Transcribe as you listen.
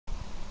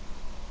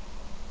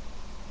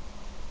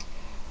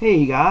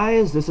Hey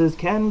guys, this is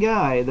Ken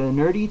Guy, the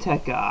nerdy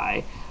tech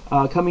guy,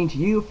 coming to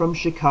you from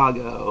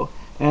Chicago.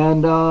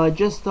 And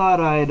just thought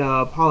I'd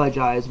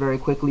apologize very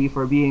quickly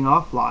for being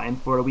offline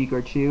for a week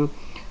or two.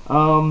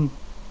 I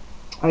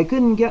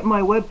couldn't get my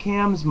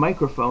webcam's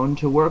microphone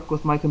to work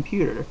with my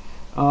computer,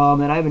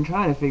 and I've been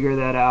trying to figure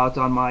that out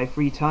on my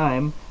free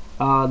time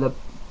for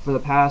the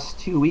past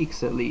 2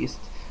 weeks at least.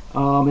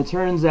 It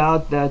turns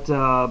out that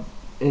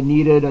it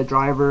needed a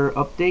driver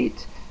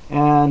update,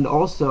 and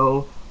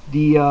also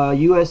the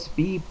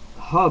USB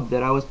hub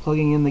that I was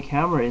plugging in the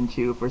camera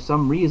into for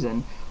some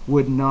reason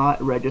would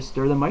not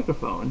register the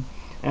microphone.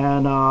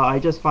 And I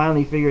just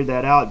finally figured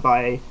that out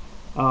by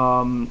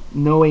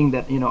knowing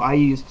that I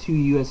use two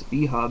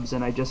USB hubs,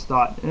 and I just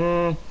thought,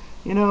 it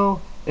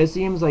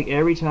seems like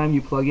every time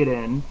you plug it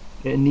in,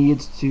 it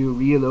needs to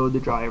reload the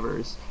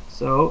drivers.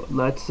 So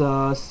let's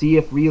see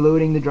if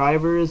reloading the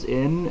drivers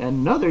in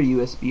another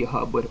USB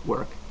hub would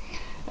work.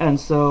 And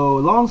so,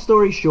 long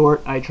story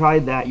short, I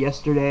tried that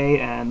yesterday,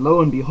 and lo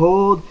and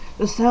behold,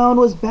 the sound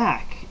was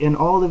back in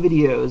all the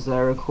videos that I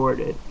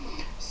recorded.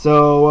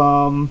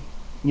 So,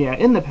 yeah,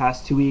 in the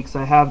past 2 weeks,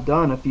 I have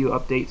done a few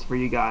updates for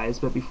you guys,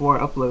 but before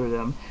I uploaded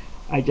them,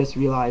 I just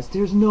realized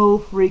there's no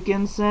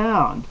freaking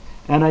sound,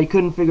 and I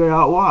couldn't figure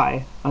out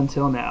why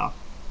until now.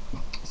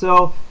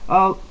 So,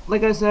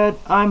 like I said,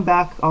 I'm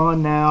back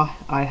on now.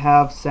 I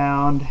have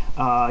sound.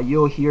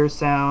 You'll hear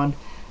sound,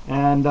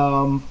 and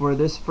for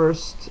this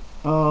first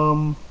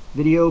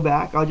video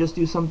back, I'll just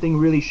do something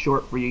really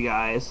short for you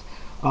guys.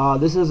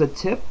 This is a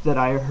tip that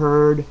I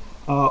heard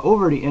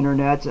over the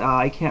internet.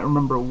 I can't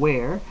remember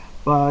where,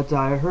 but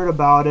I heard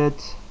about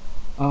it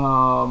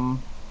a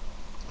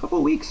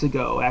couple weeks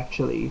ago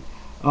actually,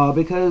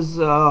 because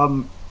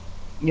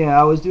yeah,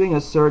 I was doing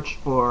a search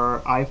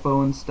for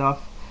iPhone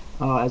stuff,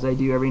 as I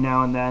do every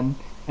now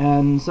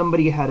and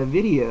somebody had a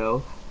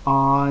video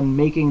on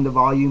making the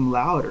volume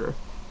louder.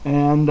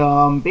 And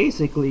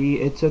basically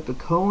it took a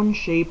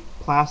cone-shaped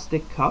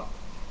plastic cup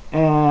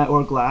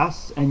or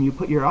glass, and you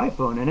put your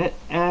iPhone in it,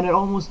 and it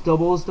almost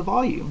doubles the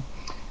volume.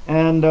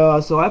 And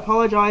so I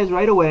apologize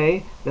right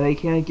away that I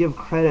can't give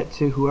credit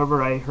to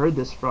whoever I heard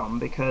this from,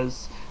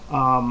 because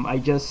I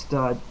just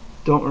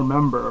don't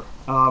remember.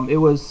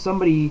 It was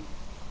somebody,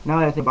 now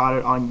that I think about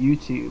it, on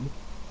YouTube.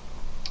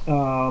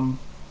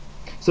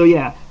 So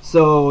yeah,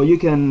 so you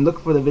can look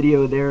for the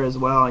video there as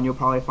well, and you'll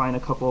probably find a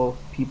couple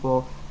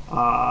people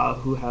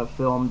who have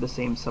filmed the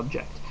same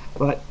subject.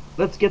 But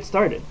let's get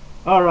started.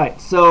 Alright,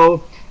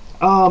 so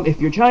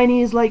if you're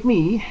Chinese like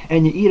me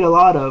and you eat a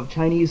lot of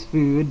Chinese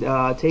food,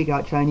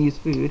 takeout Chinese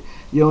food,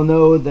 you'll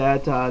know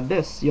that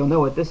you'll know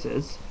what this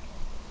is.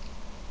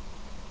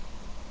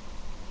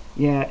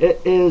 Yeah, it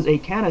is a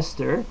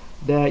canister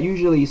that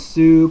usually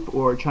soup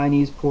or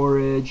Chinese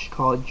porridge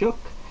called juk,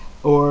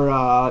 or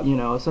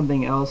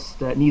something else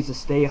that needs to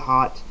stay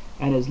hot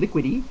and is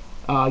liquidy,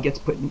 gets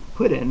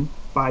put in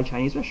by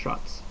Chinese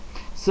restaurants.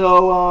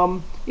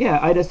 So yeah,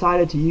 I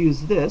decided to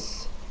use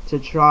this to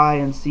try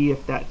and see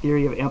if that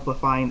theory of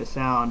amplifying the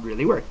sound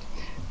really worked.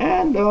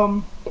 And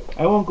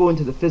I won't go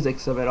into the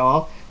physics of it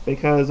all,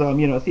 because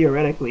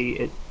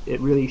theoretically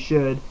it really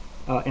should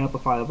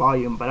amplify the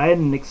volume, but I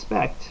didn't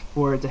expect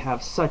for it to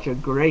have such a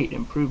great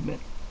improvement.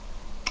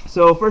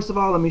 So first of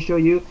all, let me show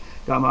you.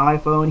 Got my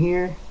iPhone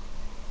here,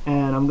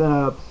 and I'm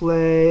gonna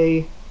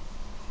play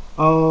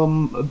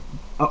an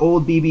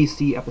old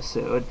BBC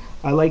episode.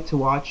 I like to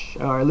watch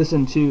or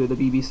listen to the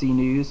BBC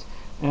News,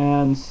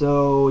 and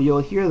so you'll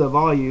hear the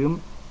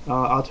volume.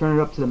 I'll turn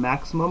it up to the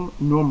maximum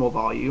normal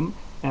volume,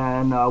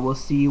 and we'll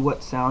see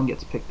what sound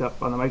gets picked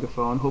up on the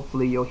microphone.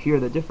 Hopefully you'll hear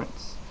the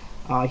difference.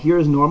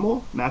 Here's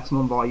normal,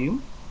 maximum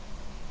volume.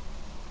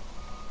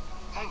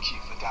 Thank you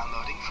for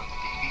downloading from the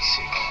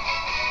BBC.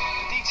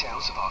 For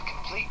details of our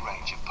complete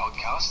range of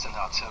podcasts and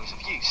our terms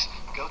of use,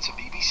 go to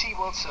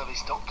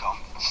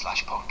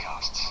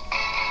bbcworldservice.com/podcasts.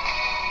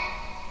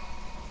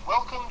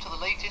 Welcome to the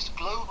latest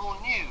global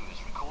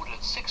news, recorded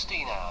at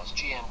 16 hours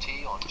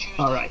GMT on Tuesday,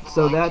 Alright, the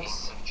so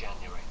 19th of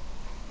January.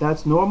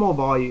 That's normal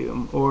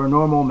volume, or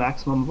normal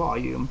maximum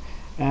volume.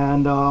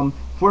 And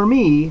for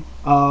me,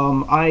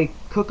 I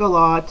cook a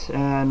lot,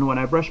 and when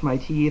I brush my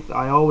teeth,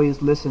 I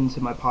always listen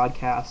to my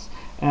podcasts.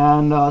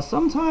 And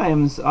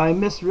sometimes I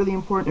miss really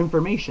important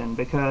information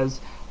because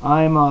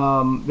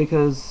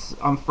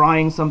I'm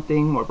frying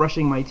something or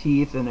brushing my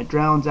teeth, and it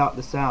drowns out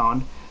the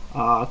sound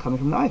coming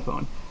from the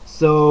iPhone.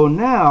 So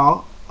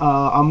now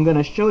I'm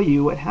gonna show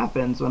you what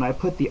happens when I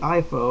put the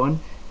iPhone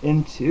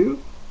into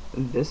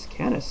this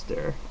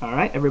canister.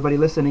 Alright, everybody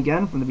listen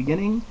again from the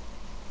beginning.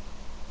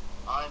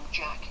 I'm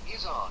Jack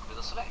Izzard with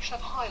a selection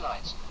of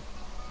highlights.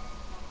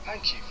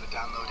 Thank you for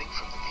downloading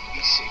from the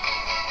BBC.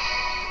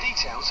 For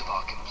details of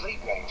our complete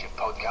range of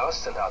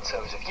podcasts and our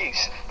terms of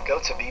use, go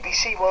to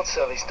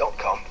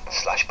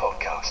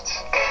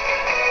bbcworldservice.com/podcasts.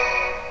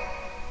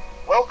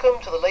 Welcome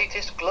to the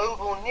latest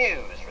global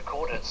news,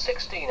 recorded at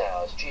 16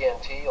 hours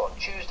GMT on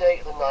Tuesday,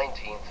 the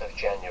 19th of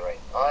January.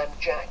 I'm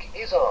Jack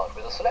Izzard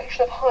with a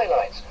selection of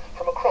highlights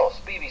from across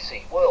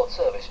BBC World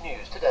Service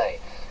News today.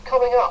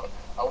 Coming up,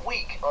 a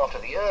week after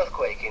the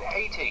earthquake in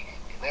Haiti,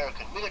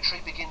 American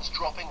military begins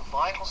dropping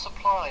vital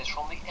supplies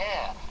from the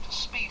air to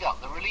speed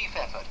up the relief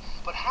effort.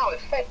 But how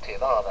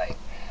effective are they?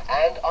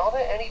 And are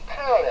there any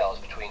parallels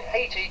between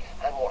Haiti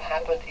and what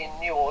happened in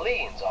New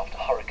Orleans after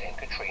Hurricane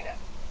Katrina?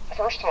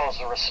 First of all, is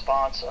the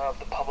response of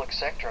the public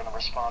sector and the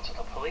response of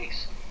the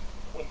police.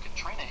 When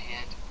Katrina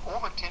hit,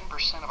 over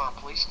 10% of our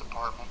police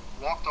department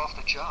walked off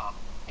the job,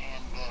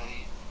 and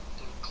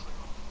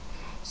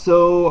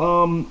So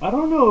I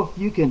don't know if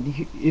you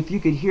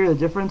could hear the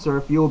difference, or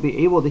if you'll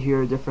be able to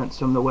hear a difference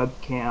from the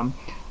webcam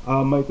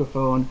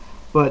microphone,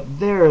 but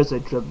there is a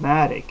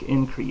dramatic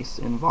increase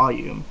in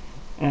volume,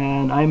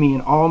 and I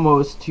mean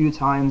almost 2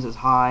 times as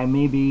high,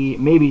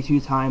 maybe 2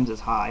 times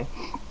as high.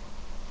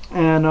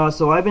 And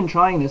so I've been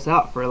trying this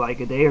out for like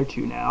a day or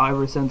two now,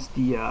 ever since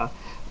the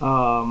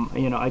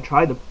I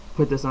tried to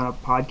put this on a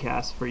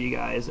podcast for you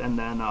guys, and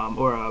then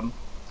or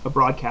a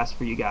broadcast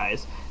for you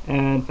guys,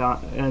 and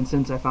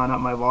since I found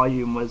out my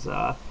volume was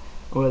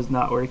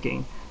not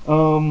working,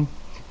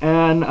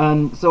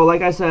 and so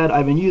like I said,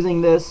 I've been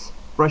using this,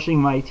 brushing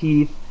my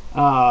teeth,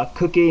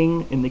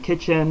 cooking in the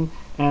kitchen,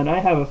 and I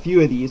have a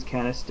few of these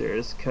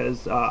canisters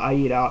because I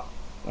eat out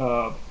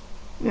a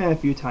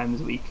few times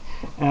a week,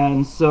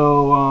 and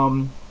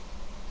so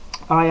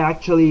I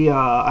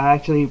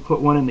actually put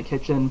one in the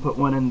kitchen, put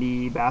one in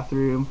the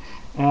bathroom,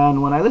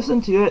 and when I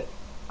listen to it,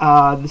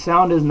 the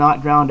sound is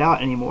not drowned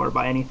out anymore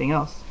by anything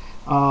else,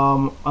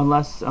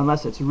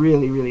 unless it's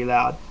really, really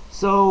loud.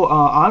 So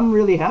I'm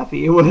really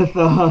happy with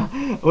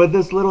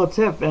this little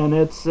tip, and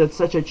it's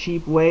such a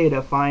cheap way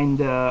to find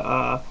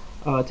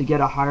to get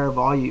a higher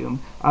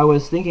volume. I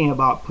was thinking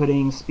about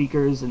putting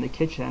speakers in the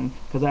kitchen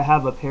because I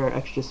have a pair of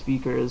extra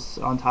speakers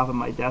on top of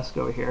my desk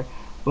over here,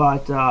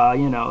 but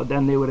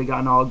then they would have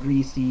gotten all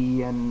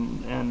greasy,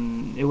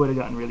 and it would have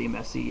gotten really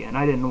messy, and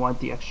I didn't want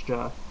the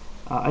extra.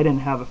 I didn't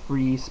have a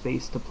free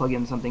space to plug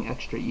in something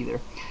extra either.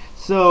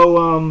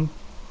 So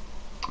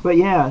but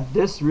yeah,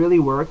 this really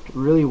worked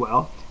really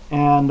well,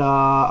 and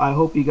I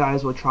hope you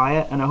guys will try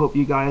it, and I hope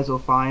you guys will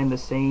find the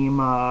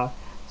same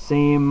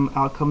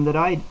outcome that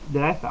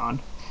I found.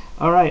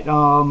 All right,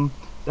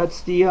 that's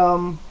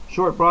the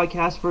short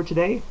broadcast for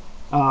today.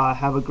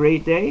 Have a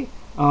great day.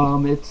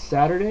 It's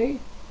Saturday.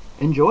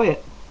 Enjoy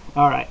it.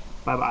 All right,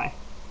 bye bye.